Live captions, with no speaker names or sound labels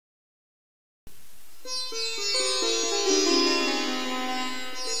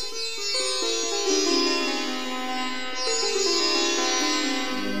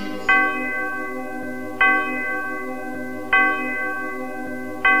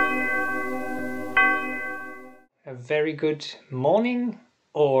A very good morning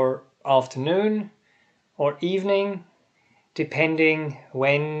or afternoon or evening, depending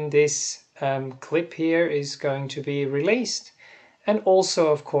when this clip here is going to be released, and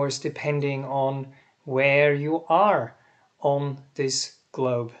also of course depending on where you are on this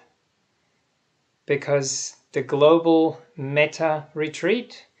globe, because the Global Metta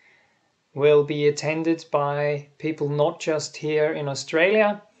Retreat will be attended by people not just here in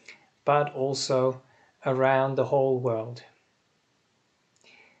Australia but also around the whole world.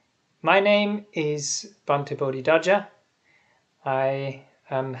 My name is Bhante Bodhidhajja. I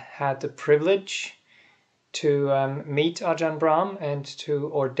had the privilege to meet Ajahn Brahm and to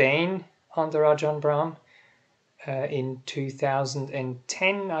ordain under Ajahn Brahm. In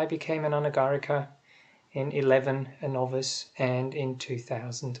 2010 I became an Anagarika, in 2011 a novice, and in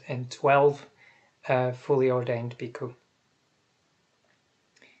 2012 a fully ordained bhikkhu.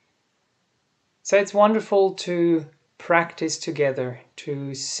 So it's wonderful to practice together,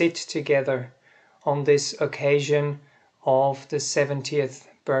 to sit together on this occasion of the 70th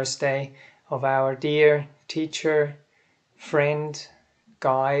birthday of our dear teacher, friend,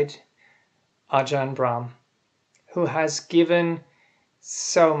 guide, Ajahn Brahm, who has given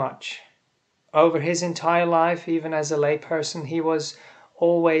so much. Over his entire life, even as a layperson, he was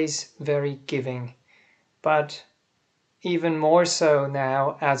always very giving, but even more so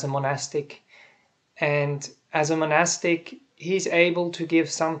now as a monastic. And as a monastic, he's able to give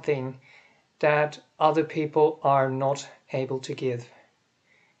something that other people are not able to give.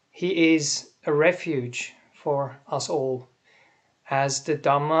 He is a refuge for us all. As the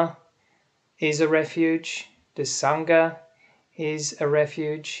Dhamma is a refuge, the Sangha is a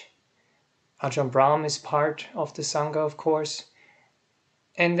refuge. Ajahn Brahm is part of the Sangha, of course.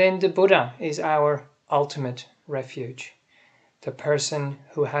 And then the Buddha is our ultimate refuge. The person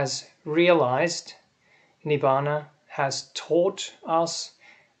who has realized Nibbana, has taught us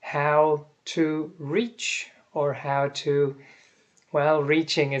how to reach, or how to, well,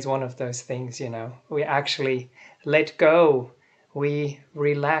 reaching is one of those things, we actually let go, we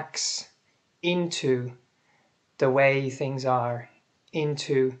relax into the way things are,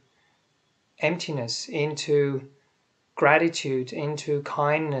 into emptiness, into gratitude, into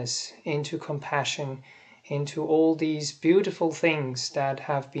kindness, into compassion, into all these beautiful things that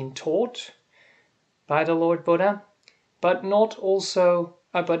have been taught by the Lord Buddha, but not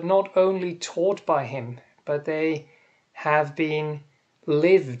only taught by him, but they have been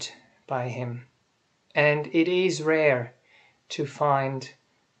lived by him. And it is rare to find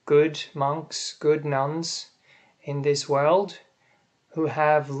good monks, good nuns in this world who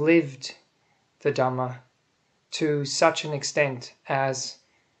have lived the Dhamma to such an extent as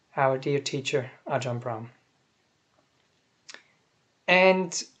our dear teacher Ajahn Brahm.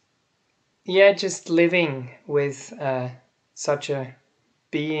 And just living with such a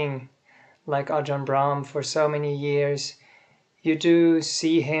being like Ajahn Brahm for so many years, you do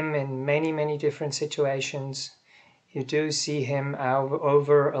see him in many, many different situations. You do see him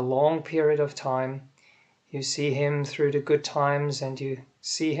over a long period of time. You see him through the good times, and you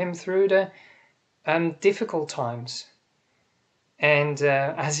see him through the difficult times. And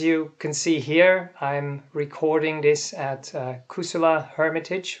as you can see here, I'm recording this at Kusala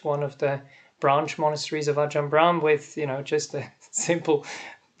Hermitage, one of the branch monasteries of Ajahn Brahm, with just a simple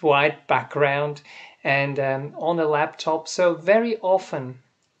white background and on a laptop. So very often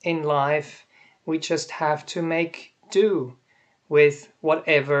in life we just have to make do with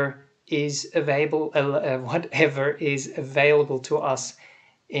whatever is available to us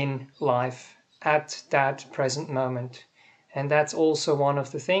in life at that present moment. And that's also one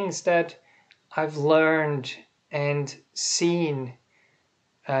of the things that I've learned and seen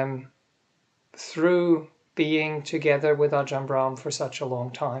through being together with Ajahn Brahm for such a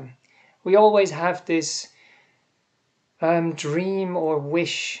long time. We always have this dream or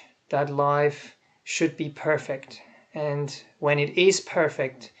wish that life should be perfect. And when it is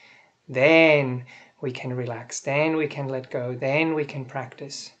perfect, then we can relax, then we can let go, then we can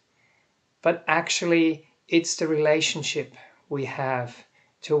practice. But actually, it's the relationship we have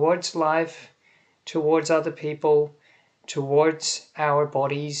towards life, towards other people, towards our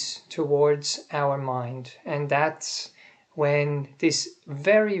bodies, towards our mind. And that's when this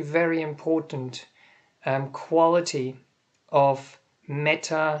very, very important quality of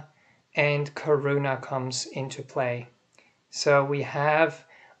metta and karuna comes into play. So we have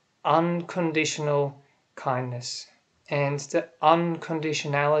unconditional kindness. And the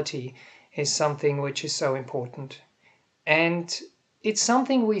unconditionality is something which is so important. And it's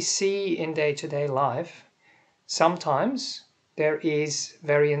something we see in day-to-day life. Sometimes there is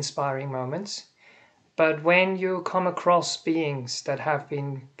very inspiring moments, but when you come across beings that have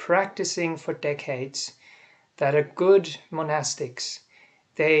been practicing for decades, that are good monastics,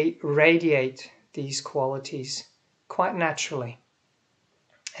 they radiate these qualities quite naturally.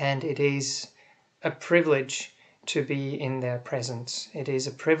 And it is a privilege to be in their presence. It is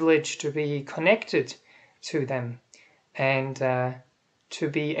a privilege to be connected to them and to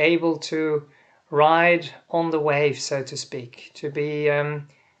be able to ride on the wave, so to speak, to be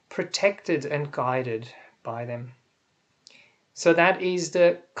protected and guided by them. So that is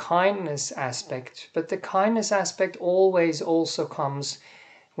the kindness aspect, but the kindness aspect always also comes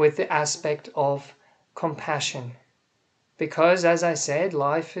with the aspect of compassion. Because, as I said,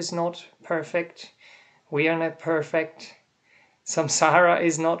 life is not perfect, we are not perfect, samsara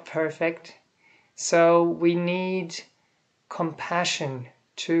is not perfect, so we need compassion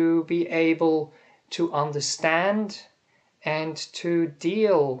to be able to understand and to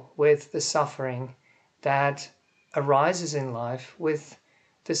deal with the suffering that arises in life, with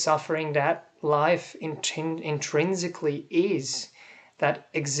the suffering that life intrinsically is, that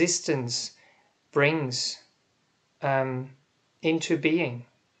existence brings into being.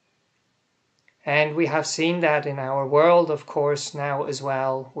 And we have seen that in our world, of course, now as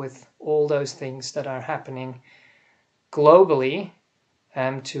well, with all those things that are happening globally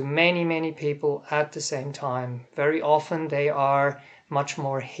to many, many people at the same time. Very often they are much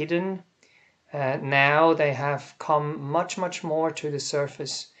more hidden. Now they have come much, much more to the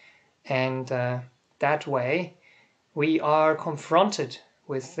surface. And that way we are confronted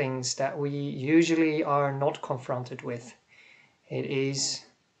with things that we usually are not confronted with. It is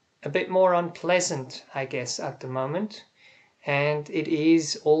a bit more unpleasant, I guess, at the moment. And it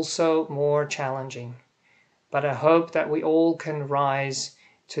is also more challenging. But I hope that we all can rise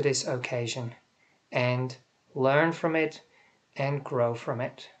to this occasion and learn from it and grow from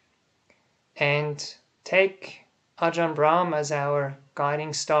it. And take Ajahn Brahm as our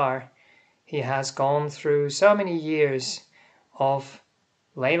guiding star. He has gone through so many years of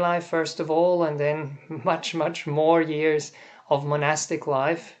lay life first of all, and then much, much more years of monastic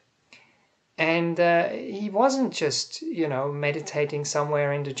life. And he wasn't just, meditating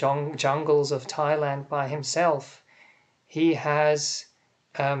somewhere in the jungles of Thailand by himself. He has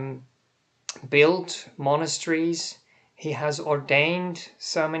built monasteries. He has ordained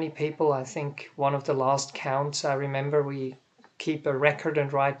so many people. I think one of the last counts, I remember we keep a record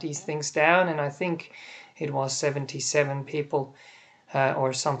and write these things down, and I think it was 77 people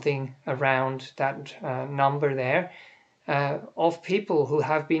or something around that number there. Of people who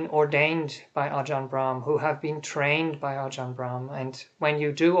have been ordained by Ajahn Brahm, who have been trained by Ajahn Brahm. And when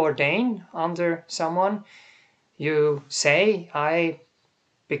you do ordain under someone, you say, I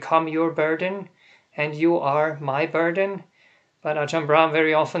become your burden and you are my burden. But Ajahn Brahm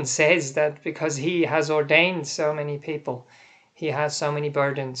very often says that because he has ordained so many people, he has so many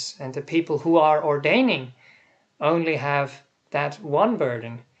burdens, and the people who are ordaining only have that one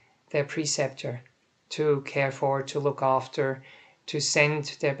burden, their preceptor, to care for, to look after, to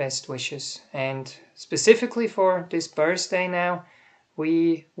send their best wishes. And specifically for this birthday now,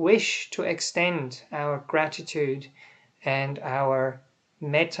 we wish to extend our gratitude and our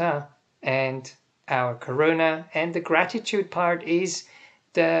metta and our karuna. And the gratitude part is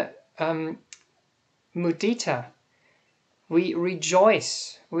the mudita. We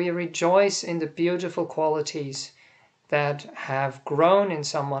rejoice in the beautiful qualities that have grown in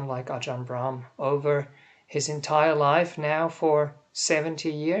someone like Ajahn Brahm over his entire life now for 70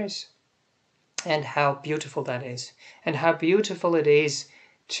 years. And how beautiful that is. And how beautiful it is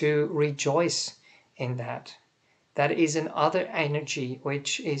to rejoice in that. That is another energy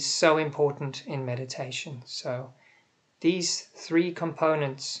which is so important in meditation. So these three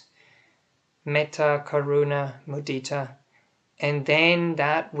components, metta, karuna, mudita, and then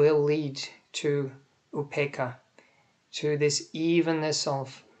that will lead to upekkha, to this evenness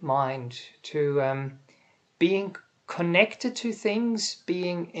of mind, to being connected to things,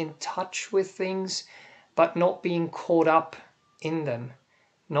 being in touch with things, but not being caught up in them,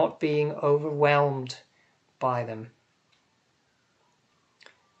 not being overwhelmed by them.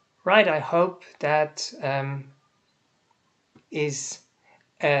 Right, I hope that is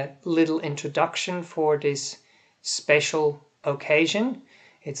a little introduction for this special occasion.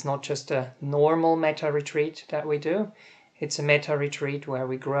 It's not just a normal metta retreat that we do. It's a metta retreat where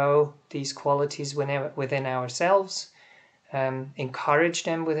we grow these qualities within ourselves, encourage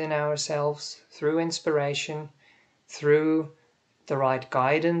them within ourselves through inspiration, through the right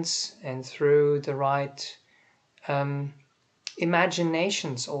guidance, and through the right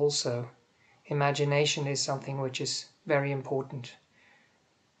imaginations also. Imagination is something which is very important.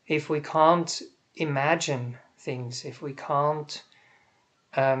 If we can't imagine things, if we can't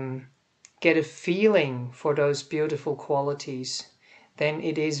get a feeling for those beautiful qualities, then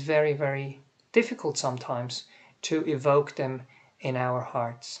it is very, very difficult sometimes to evoke them in our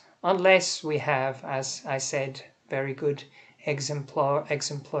hearts. Unless we have, as I said, very good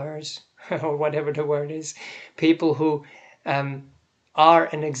exemplars, or whatever the word is, people who are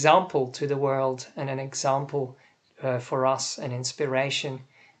an example to the world and an example for us, an inspiration,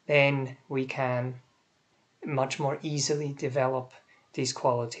 then we can much more easily develop these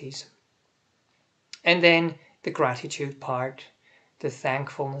qualities. And then the gratitude part, the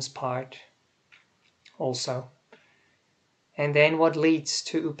thankfulness part also. And then what leads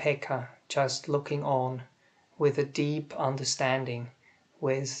to upekkha, just looking on with a deep understanding,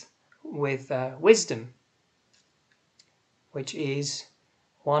 with wisdom, which is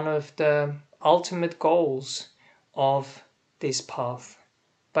one of the ultimate goals of this path.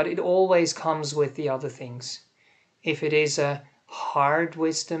 But it always comes with the other things. If it is a hard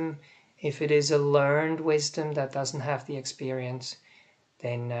wisdom, if it is a learned wisdom that doesn't have the experience,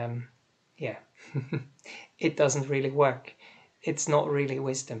 then it doesn't really work. It's not really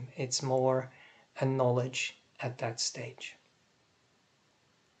wisdom, it's more a knowledge at that stage.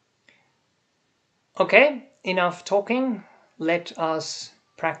 Okay, enough talking. Let us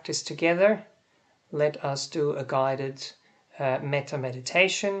practice together. Let us do a guided metta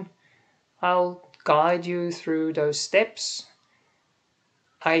meditation. I'll guide you through those steps.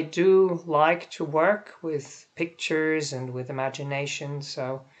 I do like to work with pictures and with imagination,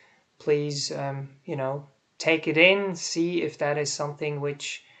 so please, take it in, see if that is something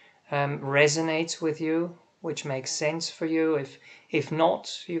which resonates with you, which makes sense for you. If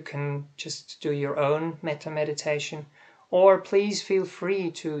not, you can just do your own metta meditation, or please feel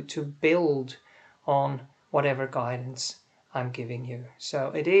free to build on whatever guidance I'm giving you.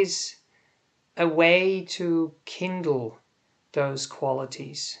 So it is a way to kindle those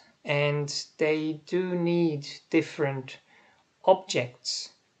qualities, and they do need different objects,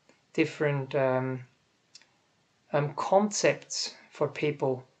 different concepts for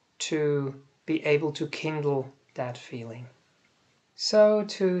people to be able to kindle that feeling. So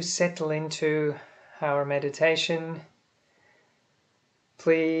to settle into our meditation,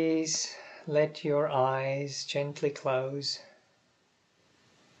 please let your eyes gently close.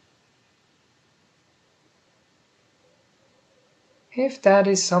 If that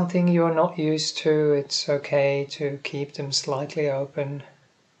is something you're not used to, it's okay to keep them slightly open.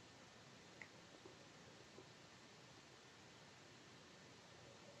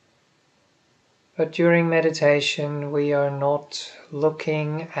 But during meditation, we are not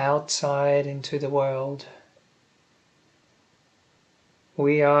looking outside into the world.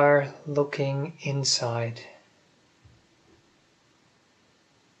 We are looking inside.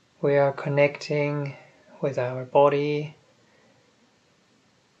 We are connecting with our body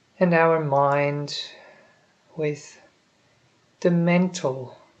and our mind, with the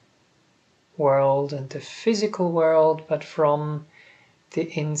mental world and the physical world, but from the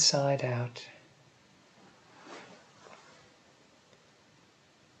inside out.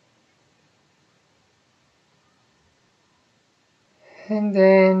 And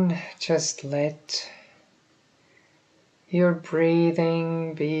then just let your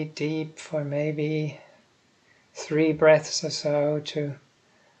breathing be deep for maybe 3 breaths or so to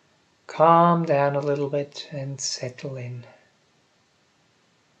calm down a little bit and settle in.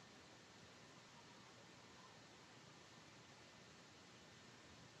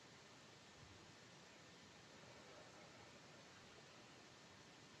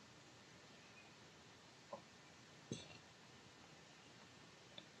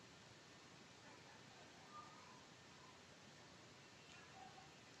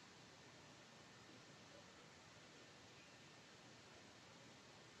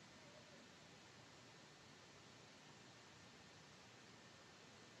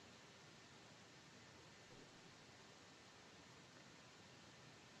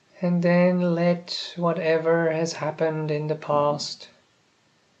 And then let whatever has happened in the past,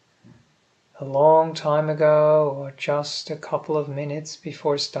 a long time ago or just a couple of minutes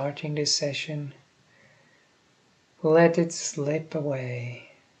before starting this session, let it slip away.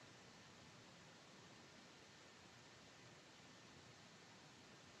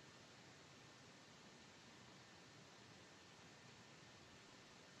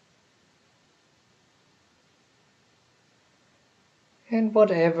 And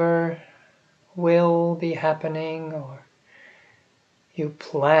whatever will be happening or you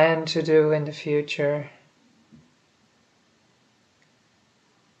plan to do in the future,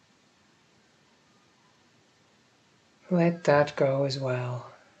 let that go as well.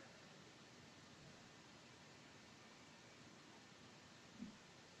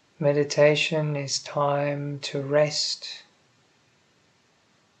 Meditation is time to rest,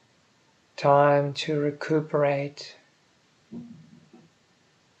 time to recuperate,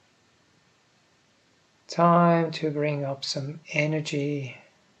 time to bring up some energy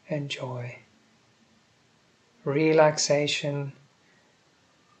and joy, relaxation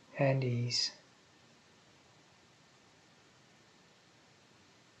and ease.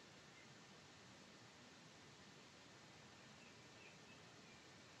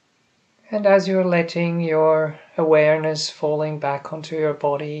 And as you're letting your awareness falling back onto your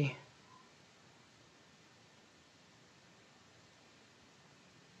body,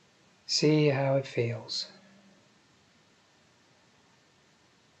 see how it feels.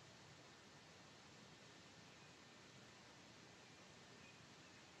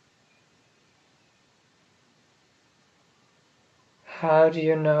 How do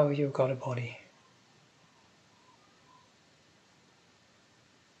you know you've got a body?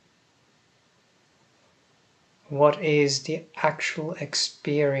 What is the actual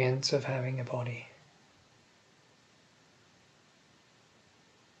experience of having a body?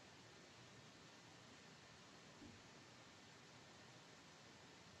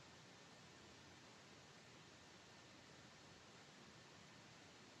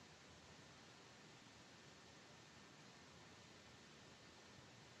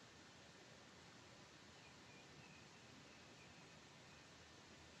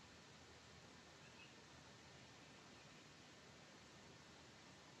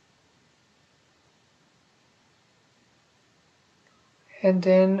 And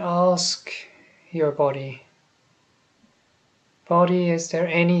then ask your body, is there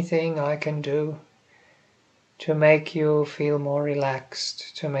anything I can do to make you feel more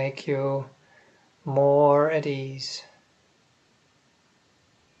relaxed, to make you more at ease?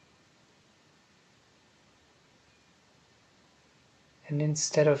 And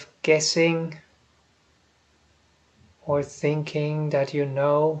instead of guessing or thinking that you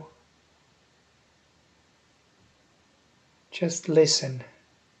know, just listen.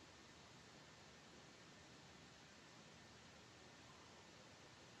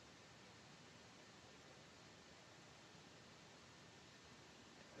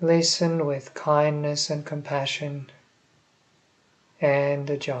 Listen with kindness and compassion and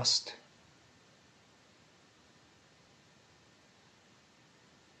adjust.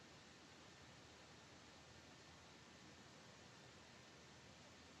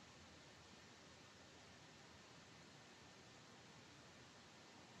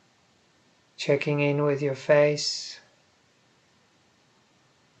 Checking in with your face,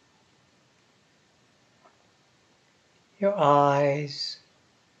 your eyes,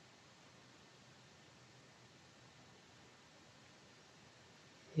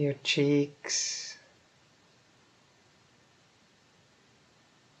 your cheeks,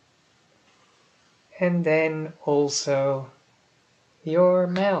 and then also your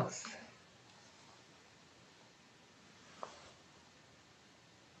mouth.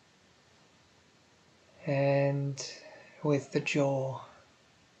 And with the jaw.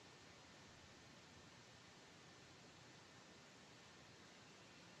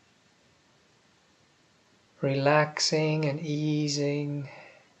 Relaxing and easing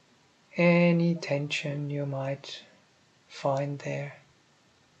any tension you might find there.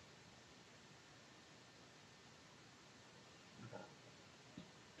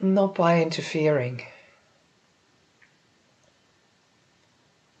 Not by interfering,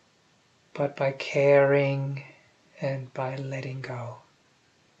 but by caring and by letting go.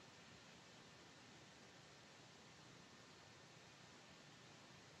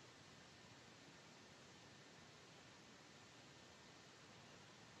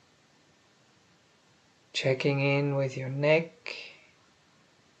 Checking in with your neck,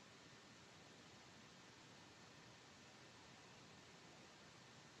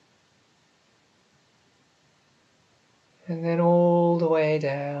 and then all the way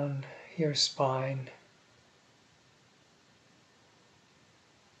down your spine.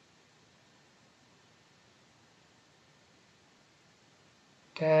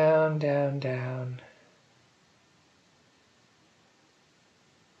 Down, down, down.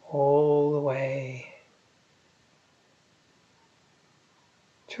 All the way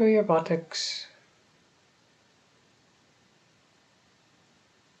to your buttocks.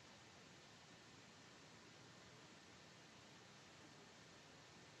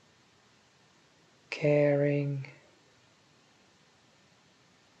 caring,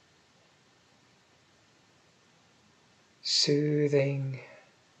 soothing,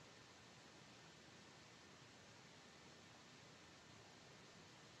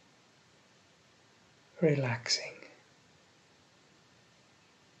 relaxing.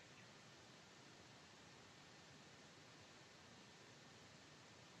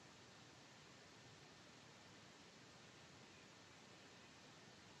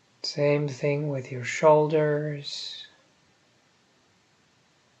 Same thing with your shoulders,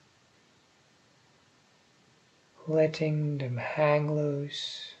 letting them hang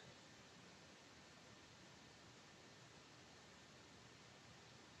loose.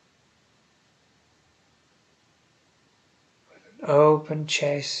 Open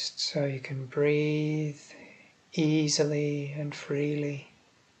chest so you can breathe easily and freely.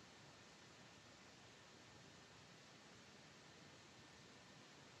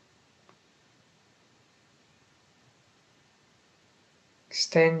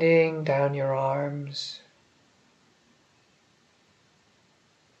 Extending down your arms,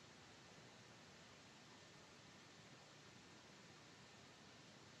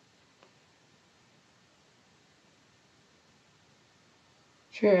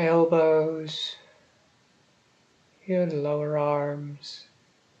 to your elbows, your lower arms,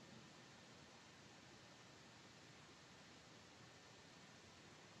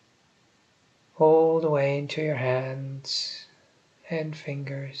 all the way into your hands and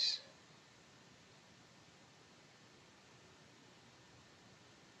fingers.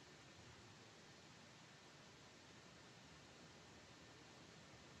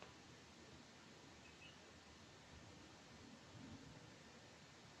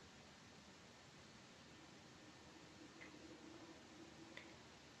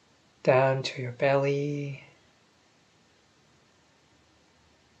 Down to your belly,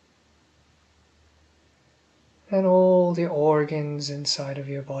 and all the organs inside of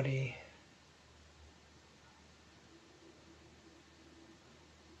your body.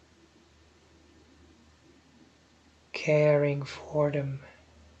 Caring for them,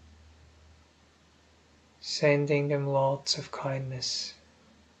 sending them lots of kindness,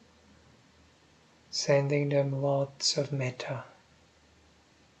 sending them lots of metta.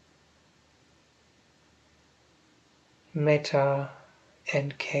 Metta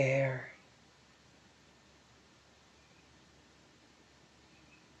and care.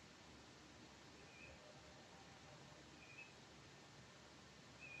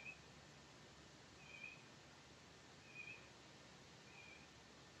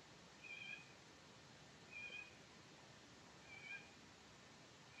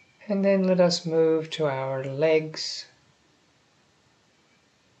 And then let us move to our legs,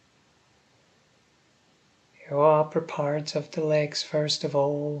 your upper parts of the legs first of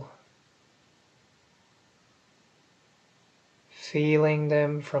all, feeling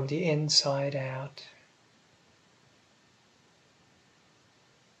them from the inside out.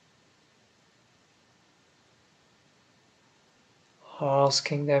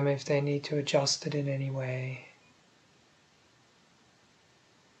 Asking them if they need to adjust it in any way.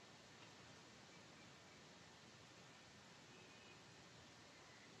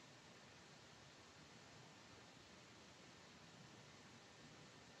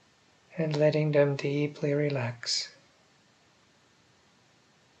 And letting them deeply relax.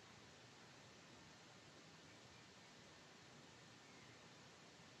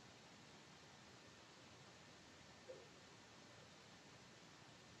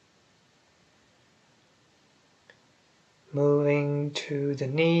 Moving to the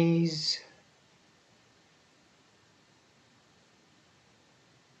knees.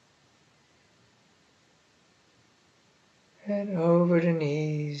 And over the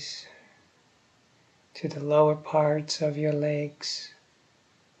knees to the lower parts of your legs.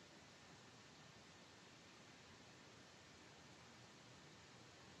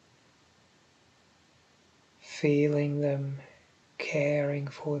 Feeling them, caring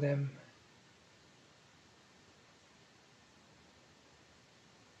for them.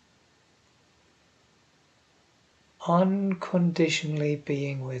 Unconditionally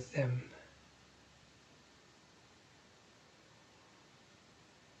being with them.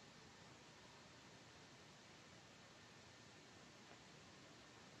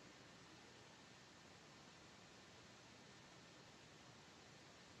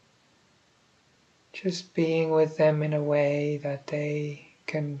 Just being with them in a way that they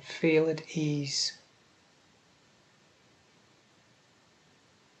can feel at ease.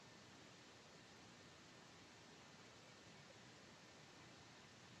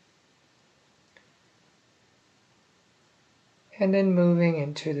 And then moving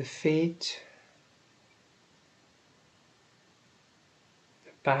into the feet,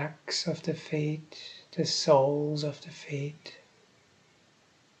 backs of the feet, the soles of the feet.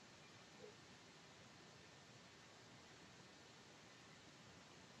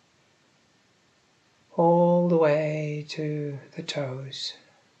 All the way to the toes.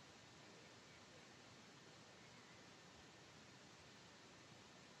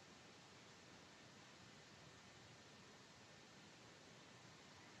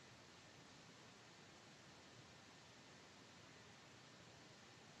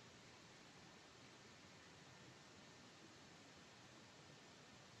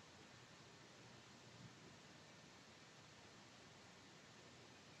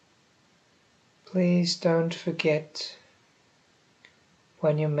 Please don't forget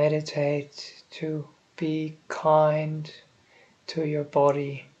when you meditate to be kind to your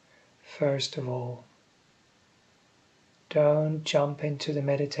body first of all. Don't jump into the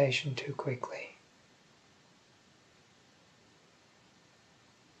meditation too quickly.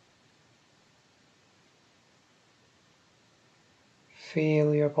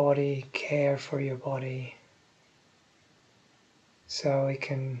 Feel your body, care for your body, so it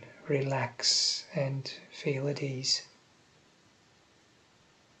can relax and feel at ease.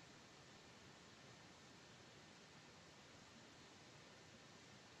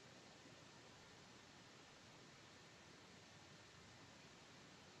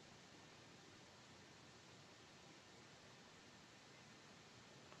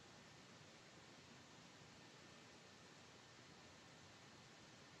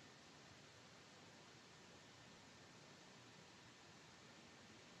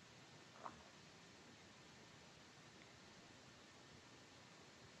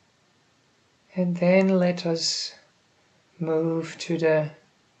 And then let us move to the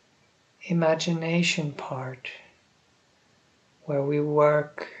imagination part, where we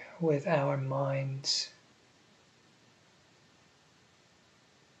work with our minds.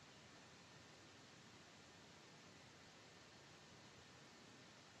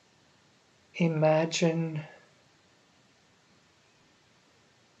 Imagine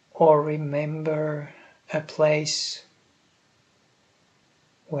or remember a place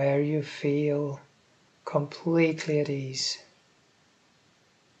where you feel completely at ease.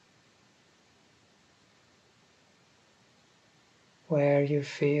 Where you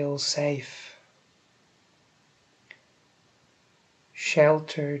feel safe,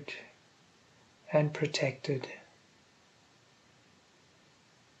 sheltered and protected.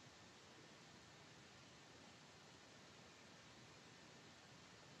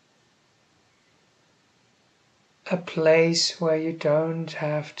 A place where you don't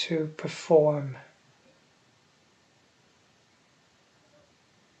have to perform.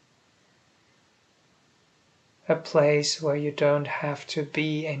 A place where you don't have to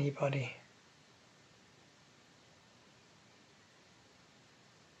be anybody.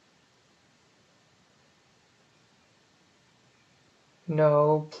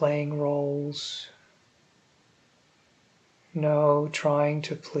 No playing roles. No trying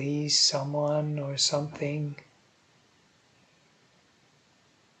to please someone or something.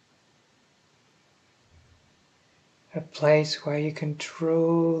 A place where you can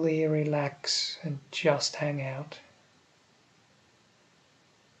truly relax and just hang out.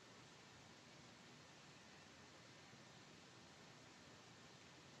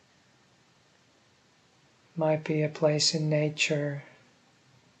 Might be a place in nature.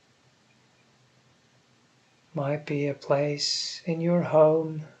 Might be a place in your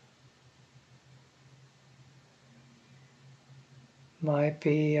home. Might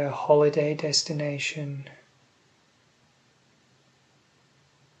be a holiday destination.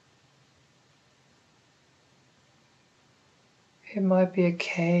 It might be a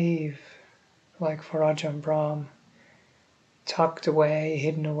cave, like for Ajahn Brahm, tucked away,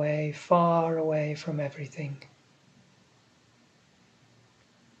 hidden away, far away from everything.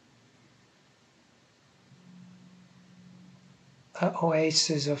 An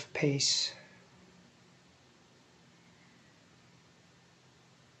oasis of peace.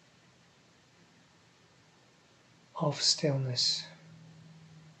 Of stillness.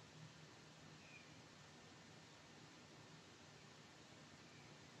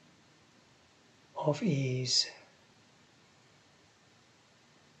 Of ease.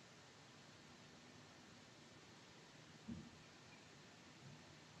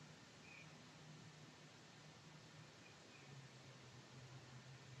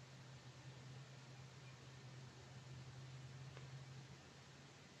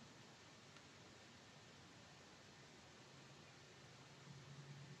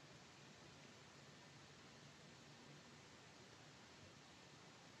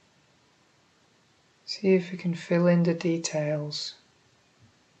 See if you can fill in the details.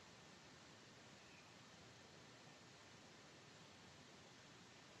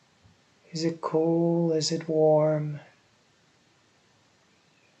 Is it cool? Is it warm?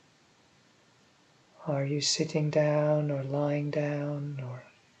 Are you sitting down or lying down or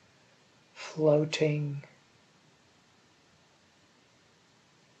floating?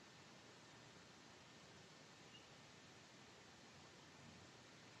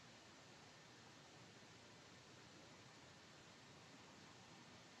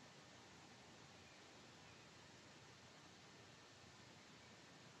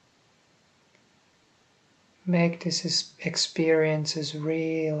 Make this experience as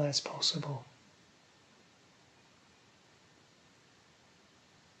real as possible.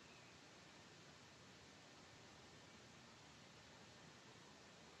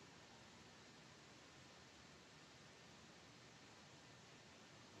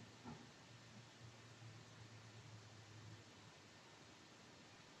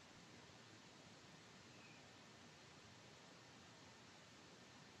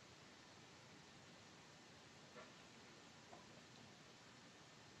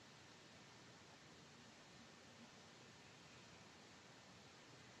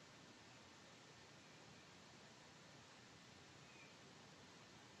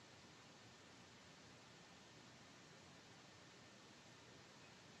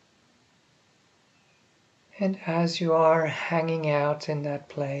 And as you are hanging out in that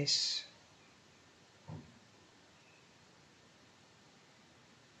place,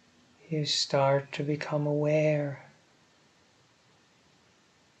 you start to become aware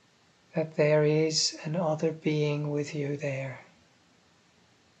that there is another being with you there.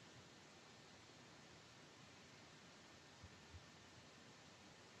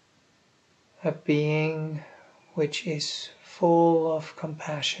 A being which is full of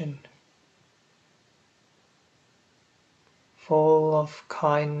compassion, full of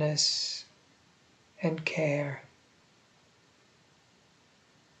kindness and care,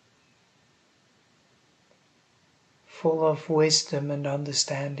 full of wisdom and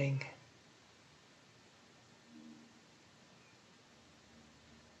understanding.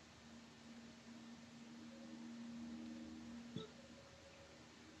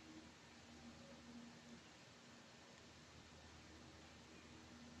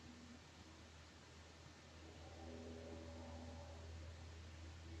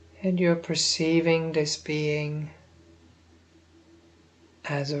 And you're perceiving this being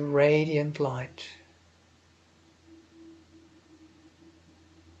as a radiant light.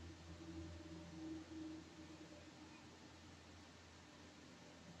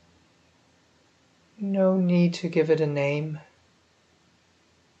 No need to give it a name.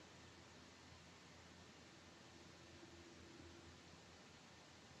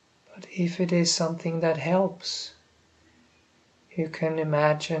 But if it is something that helps, you can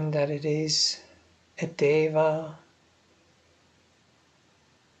imagine that it is a deva,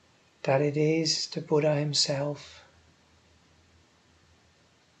 that it is the Buddha himself,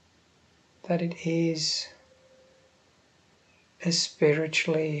 that it is a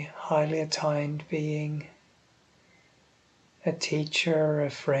spiritually highly attained being, a teacher, a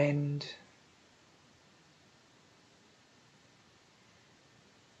friend.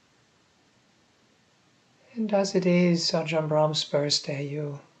 And as it is Ajahn Brahm's birthday,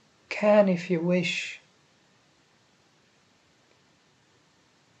 you can, if you wish,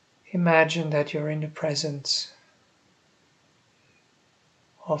 imagine that you're in the presence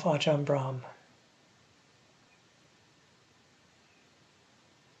of Ajahn Brahm.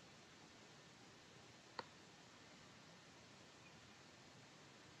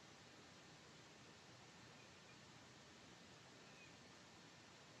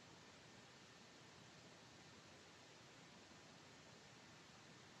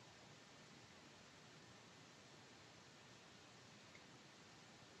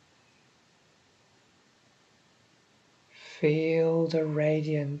 Feel the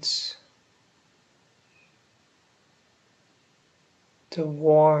radiance, the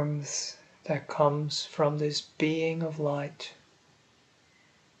warmth that comes from this being of light.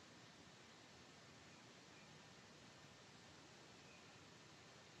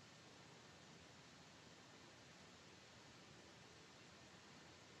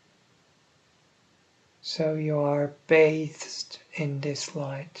 So you are bathed in this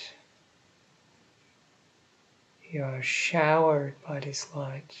light. You are showered by this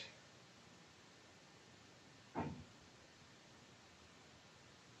light.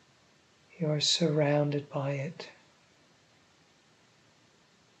 You are surrounded by it.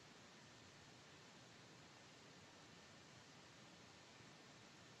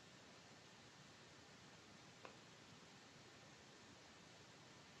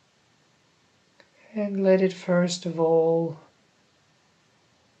 And let it first of all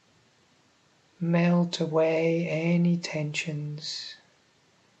melt away any tensions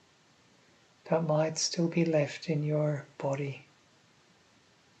that might still be left in your body.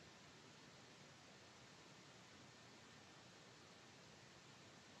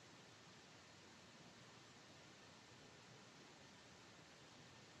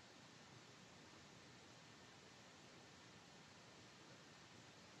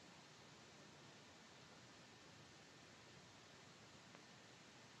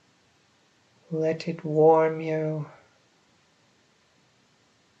 Let it warm you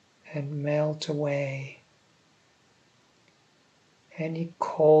and melt away any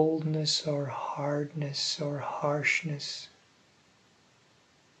coldness or hardness or harshness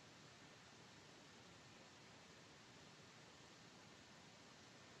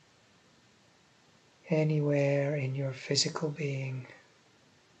anywhere in your physical being.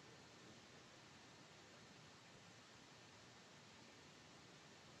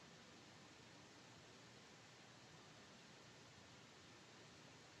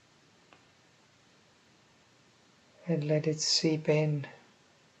 And let it seep in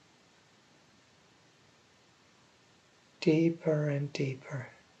deeper and deeper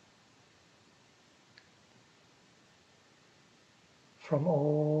from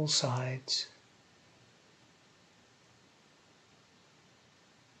all sides.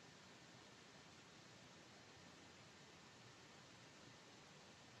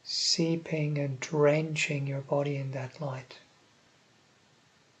 Seeping and drenching your body in that light.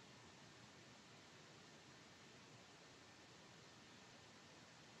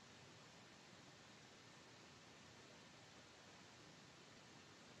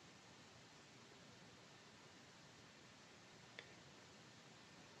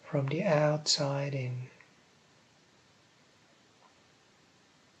 From the outside in.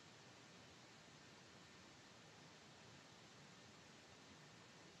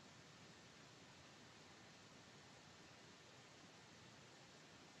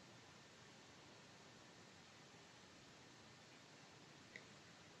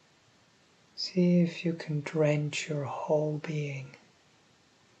 See if you can drench your whole being.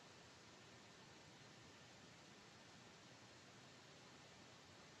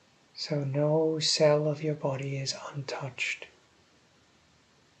 So no cell of your body is untouched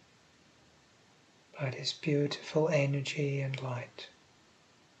by this beautiful energy and light.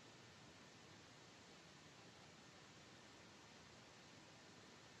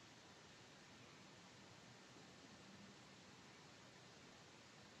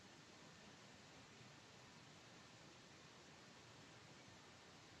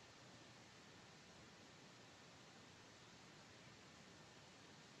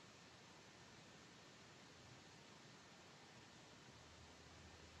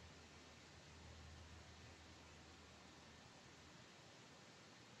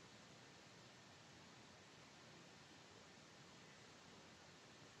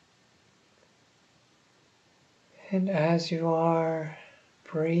 And as you are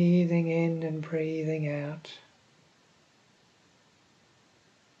breathing in and breathing out,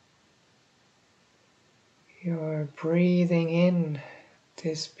 you're breathing in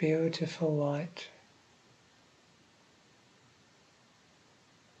this beautiful light.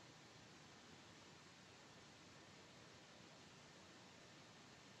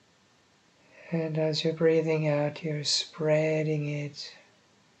 And as you're breathing out, you're spreading it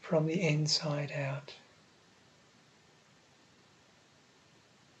from the inside out.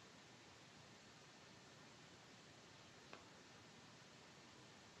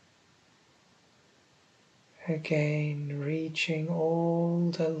 Again, reaching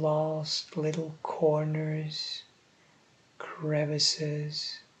all the last little corners,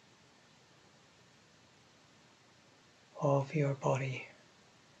 crevices of your body.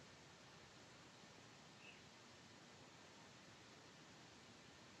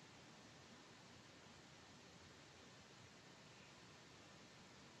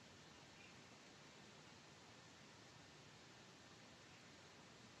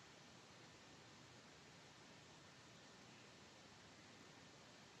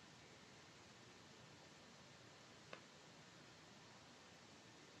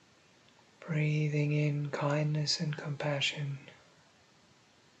 Breathing in kindness and compassion.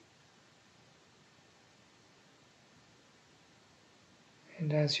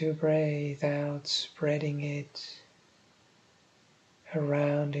 And as you breathe out, spreading it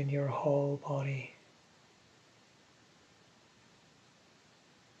around in your whole body.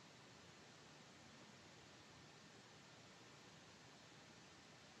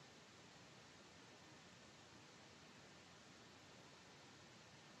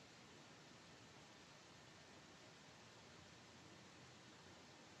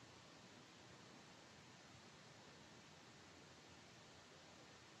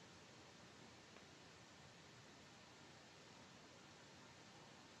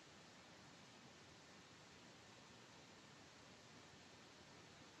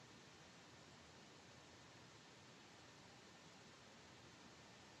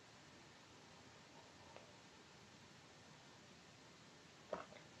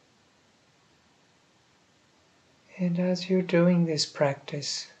 And as you're doing this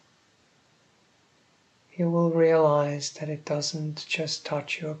practice, you will realize that it doesn't just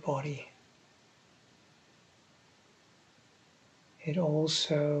touch your body. It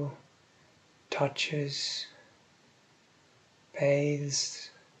also touches, bathes,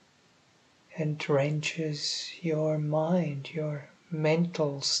 and drenches your mind, your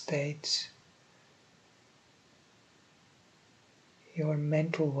mental states, your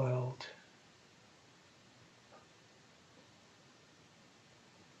mental world.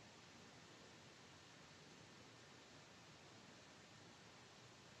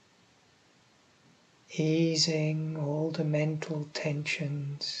 Easing all the mental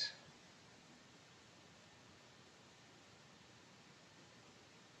tensions,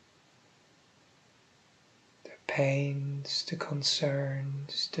 the pains, the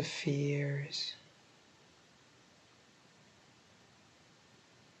concerns, the fears,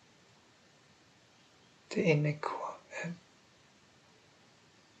 the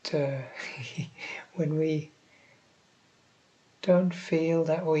when we don't feel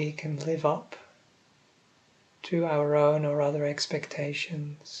that we can live up to our own or other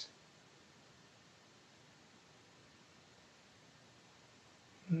expectations.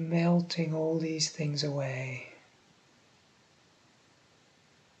 Melting all these things away.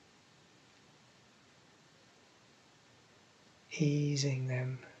 Easing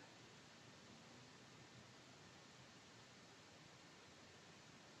them.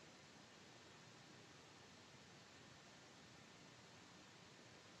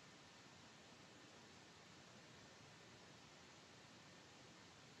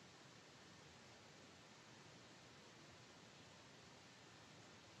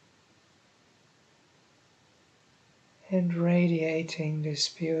 And radiating this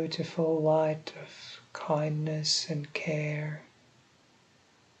beautiful light of kindness and care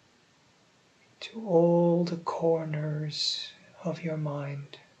to all the corners of your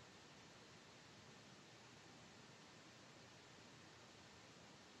mind.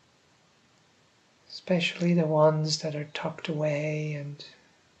 Especially the ones that are tucked away and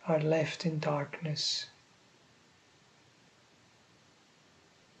are left in darkness,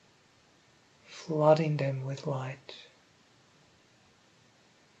 flooding them with light.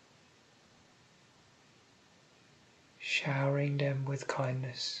 Showering them with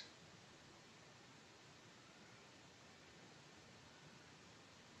kindness.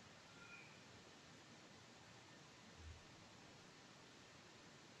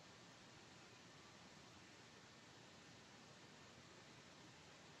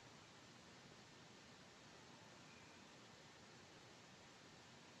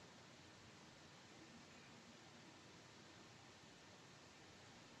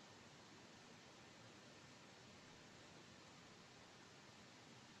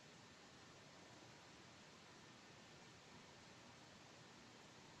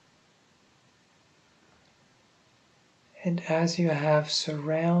 And as you have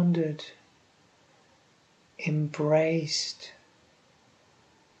surrounded, embraced,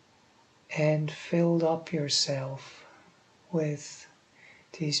 and filled up yourself with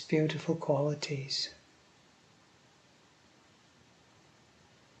these beautiful qualities,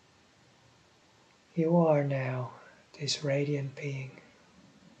 you are now this radiant being.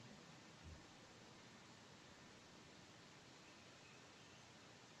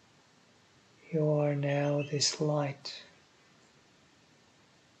 You are now this light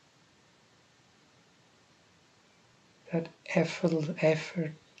that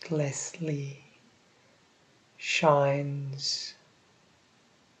effortlessly shines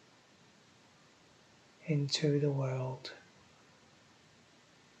into the world.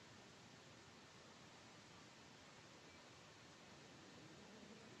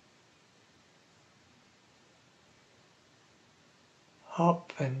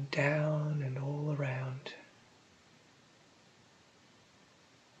 Up and down and all around.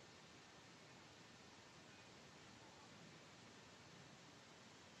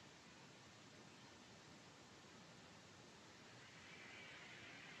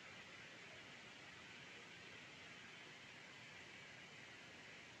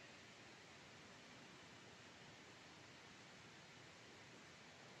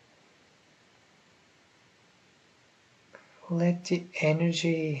 Let the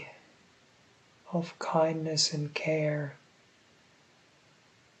energy of kindness and care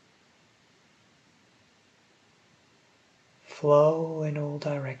flow in all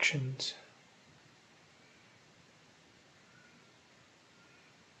directions.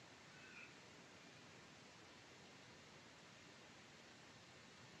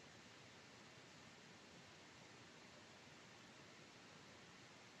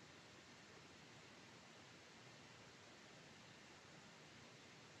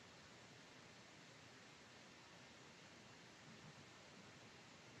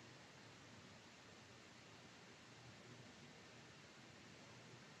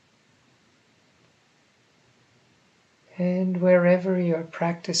 And wherever you're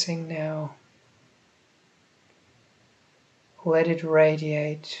practicing now, let it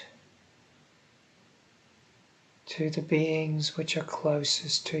radiate to the beings which are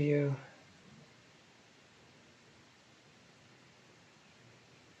closest to you.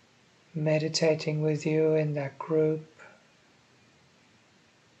 Meditating with you in that group,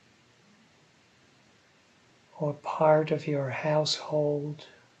 or part of your household,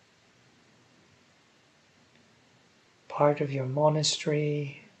 part of your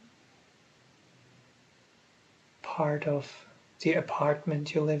monastery, part of the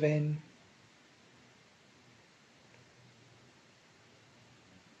apartment you live in.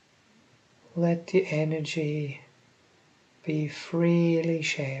 Let the energy be freely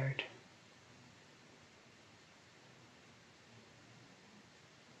shared.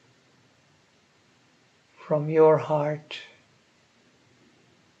 From your heart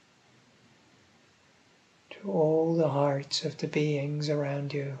to all the hearts of the beings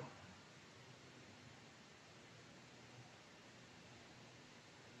around you.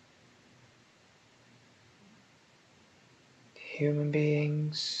 Human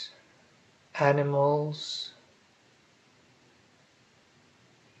beings, animals,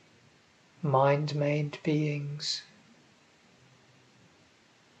 mind-made beings.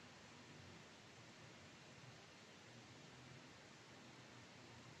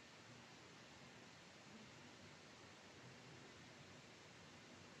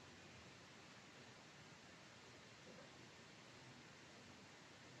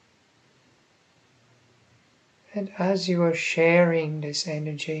 And as you are sharing this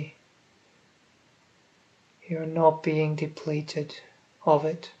energy, you're not being depleted of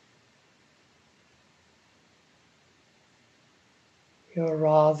it. You're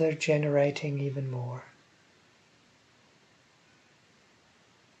rather generating even more.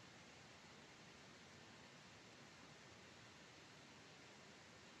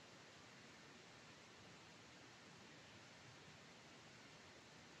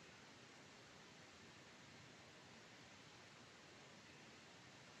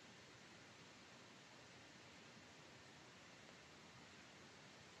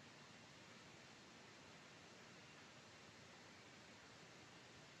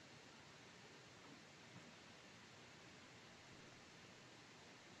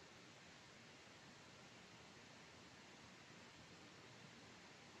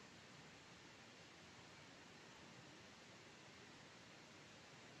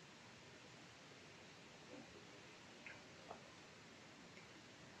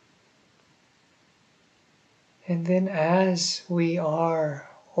 And then as we are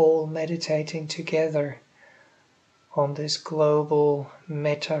all meditating together on this Global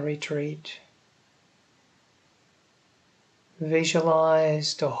Metta Retreat,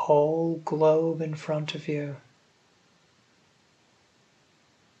 visualize the whole globe in front of you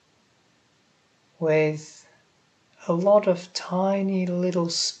with a lot of tiny little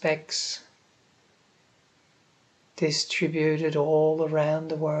specks distributed all around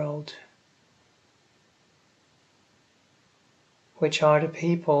the world, which are the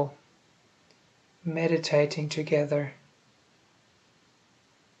people meditating together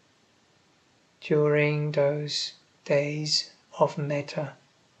during those days of metta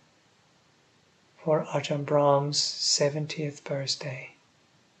for Ajahn Brahm's 70th birthday.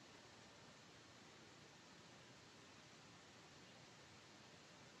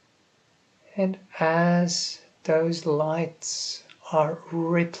 And as those lights are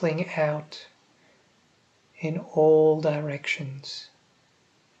rippling out in all directions,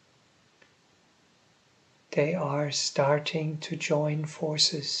 they are starting to join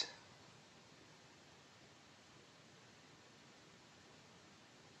forces.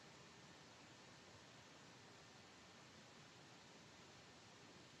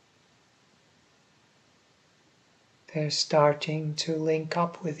 They're starting to link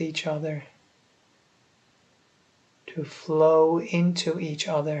up with each other, to flow into each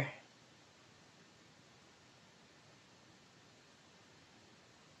other.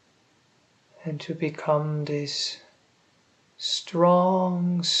 And to become this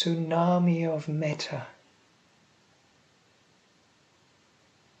strong tsunami of metta,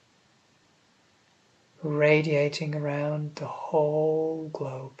 radiating around the whole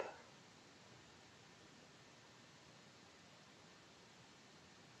globe.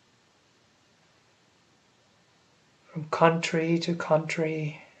 From country to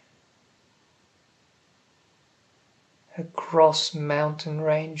country, across mountain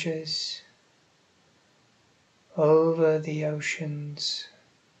ranges, over the oceans,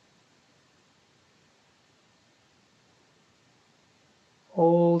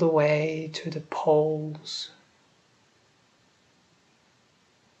 all the way to the poles,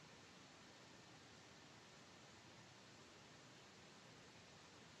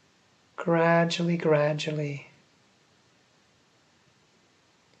 gradually,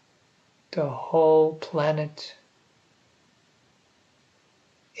 the whole planet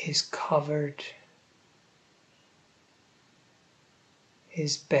is covered,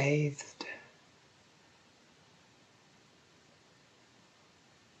 is bathed,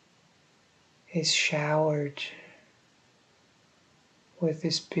 is showered with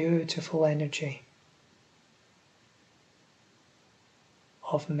this beautiful energy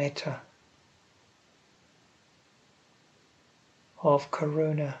of metta, of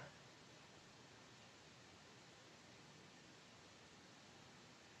karuna,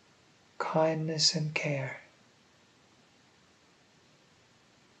 kindness and care.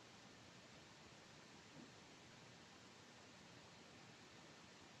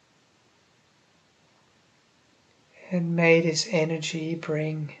 And may this energy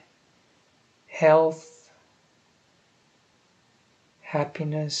bring health,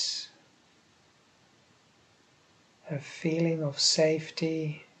 happiness, a feeling of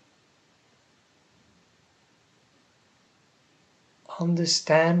safety,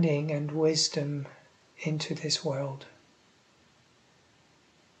 understanding and wisdom into this world.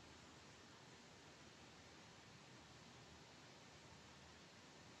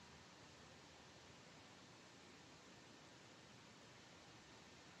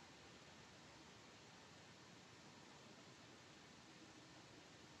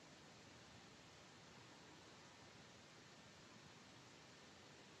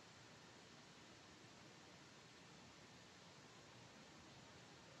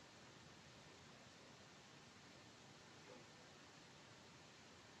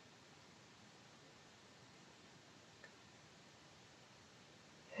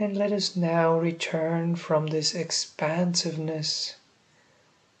 And let us now return from this expansiveness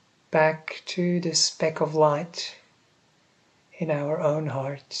back to the speck of light in our own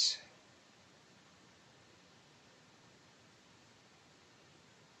hearts.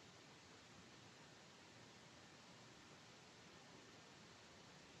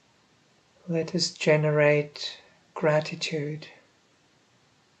 Let us generate gratitude.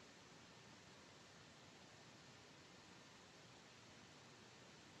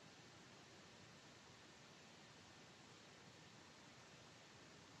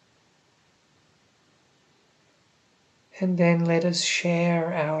 And then let us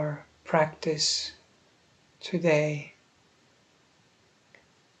share our practice today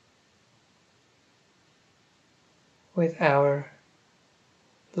with our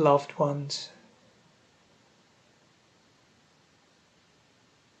loved ones.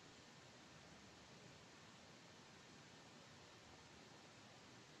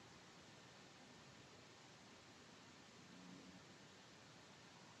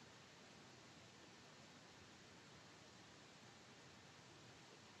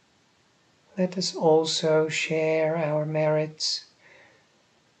 Let us also share our merits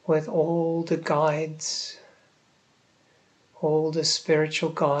with all the guides, all the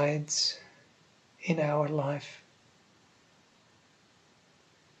spiritual guides in our life.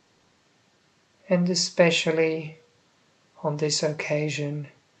 And especially on this occasion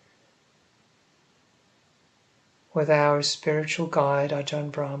with our spiritual guide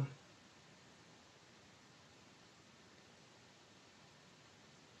Ajahn Brahm.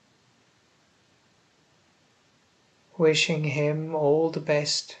 Wishing him all the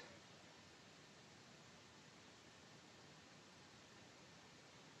best.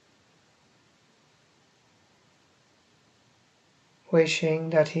 Wishing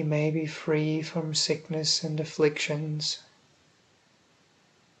that he may be free from sickness and afflictions.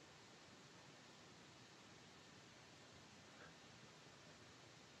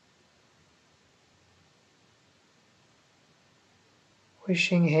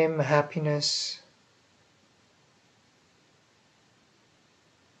 Wishing him happiness.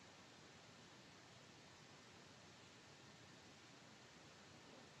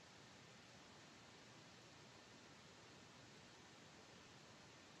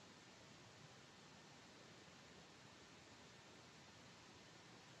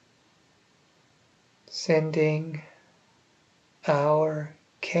 Sending our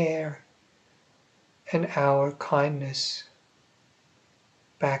care and our kindness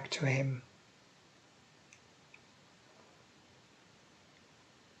back to him.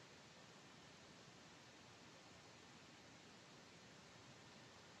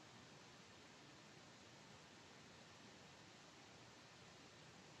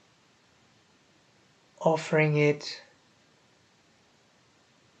 Offering it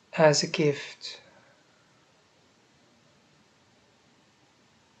as a gift.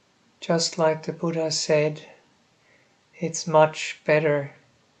 Just like the Buddha said, it's much better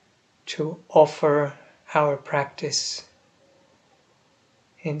to offer our practice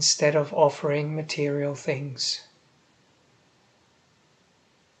instead of offering material things,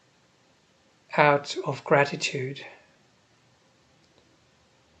 out of gratitude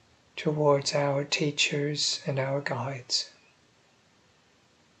towards our teachers and our guides.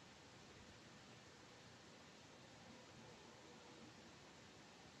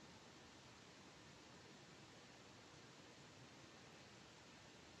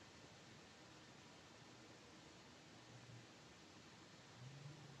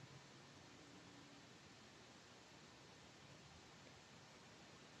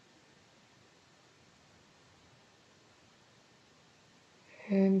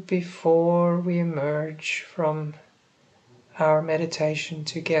 And before we emerge from our meditation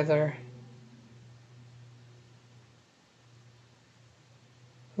together,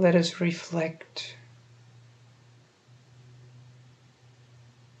 let us reflect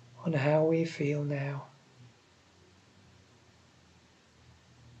on how we feel now.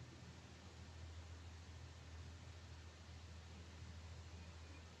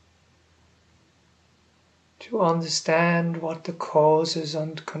 To understand what the causes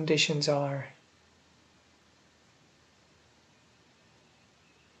and conditions are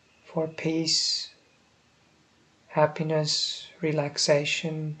for peace, happiness,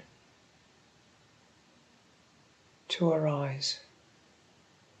 relaxation to arise.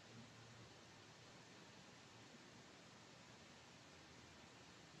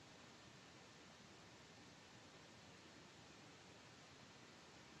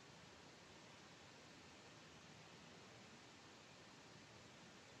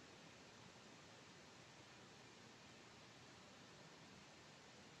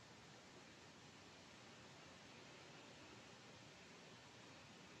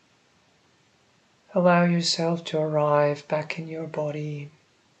 Allow yourself to arrive back in your body,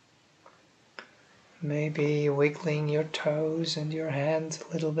 maybe wiggling your toes and your hands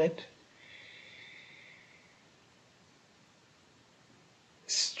a little bit,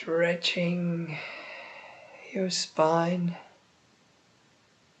 stretching your spine,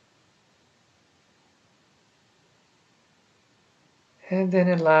 and then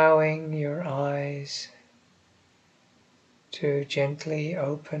allowing your eyes to gently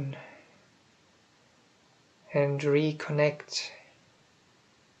open and reconnect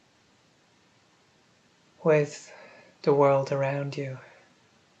with the world around you.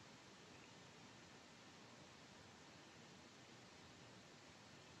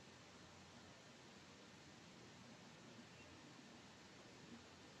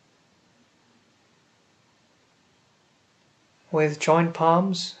 With joint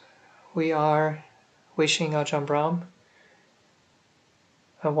palms, we are wishing Ajahn Brahm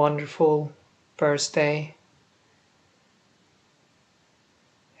a wonderful birthday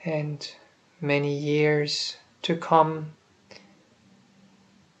and many years to come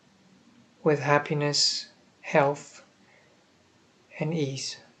with happiness, health, and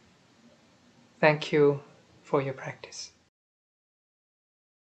ease. Thank you for your practice.